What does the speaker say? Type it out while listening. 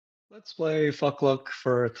Let's play Foclach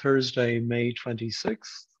for Thursday, May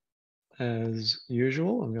 26th. As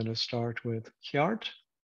usual, I'm going to start with Kjart.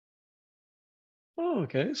 Oh,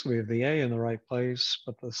 okay, so we have the A in the right place,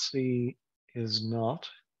 but the C is not.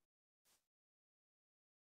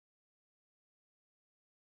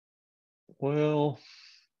 Well,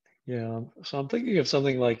 yeah, so I'm thinking of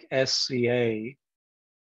something like SCA,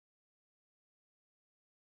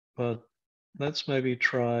 but let's maybe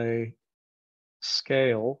try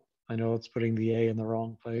scale. I know it's putting the A in the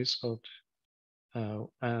wrong place, but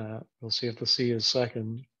we'll see if the C is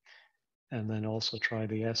second, and then also try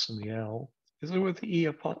the S and the L. Is it with E,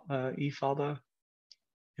 fada?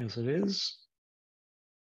 Yes, it is.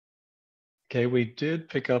 Okay, we did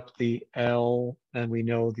pick up the L, and we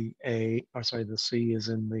know the A, or sorry, the C is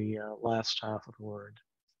in the last half of the word.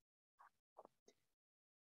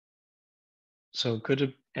 So could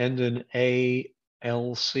it end in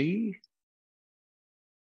ALC?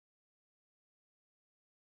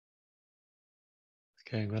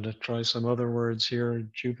 Okay, I'm going to try some other words here,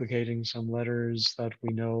 duplicating some letters that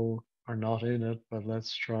we know are not in it, but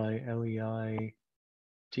let's try LEITH.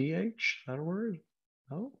 That a word?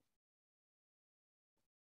 No?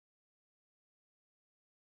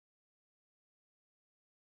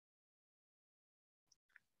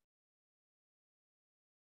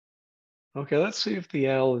 Okay, let's see if the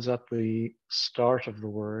L is at the start of the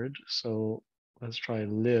word. So let's try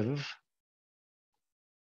live.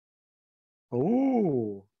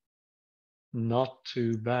 Oh, not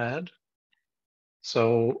too bad.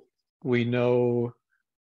 So we know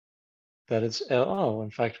that it's L. Oh,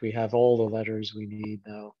 in fact, we have all the letters we need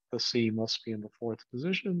now. The C must be in the fourth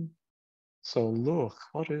position. So look,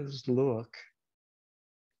 what is look?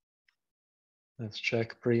 Let's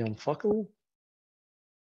check pre on Fuckle.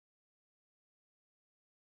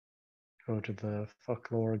 Go to the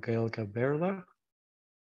Fucklor Gaelga Berla.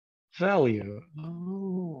 Value.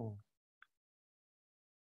 Oh,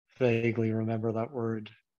 vaguely remember that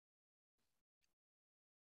word.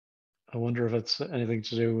 I wonder if it's anything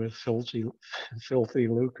to do with filthy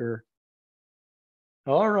lucre.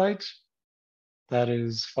 All right. That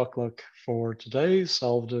is Foclach for today.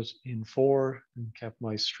 Solved it in 4 and kept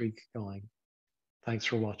my streak going. Thanks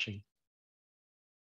for watching.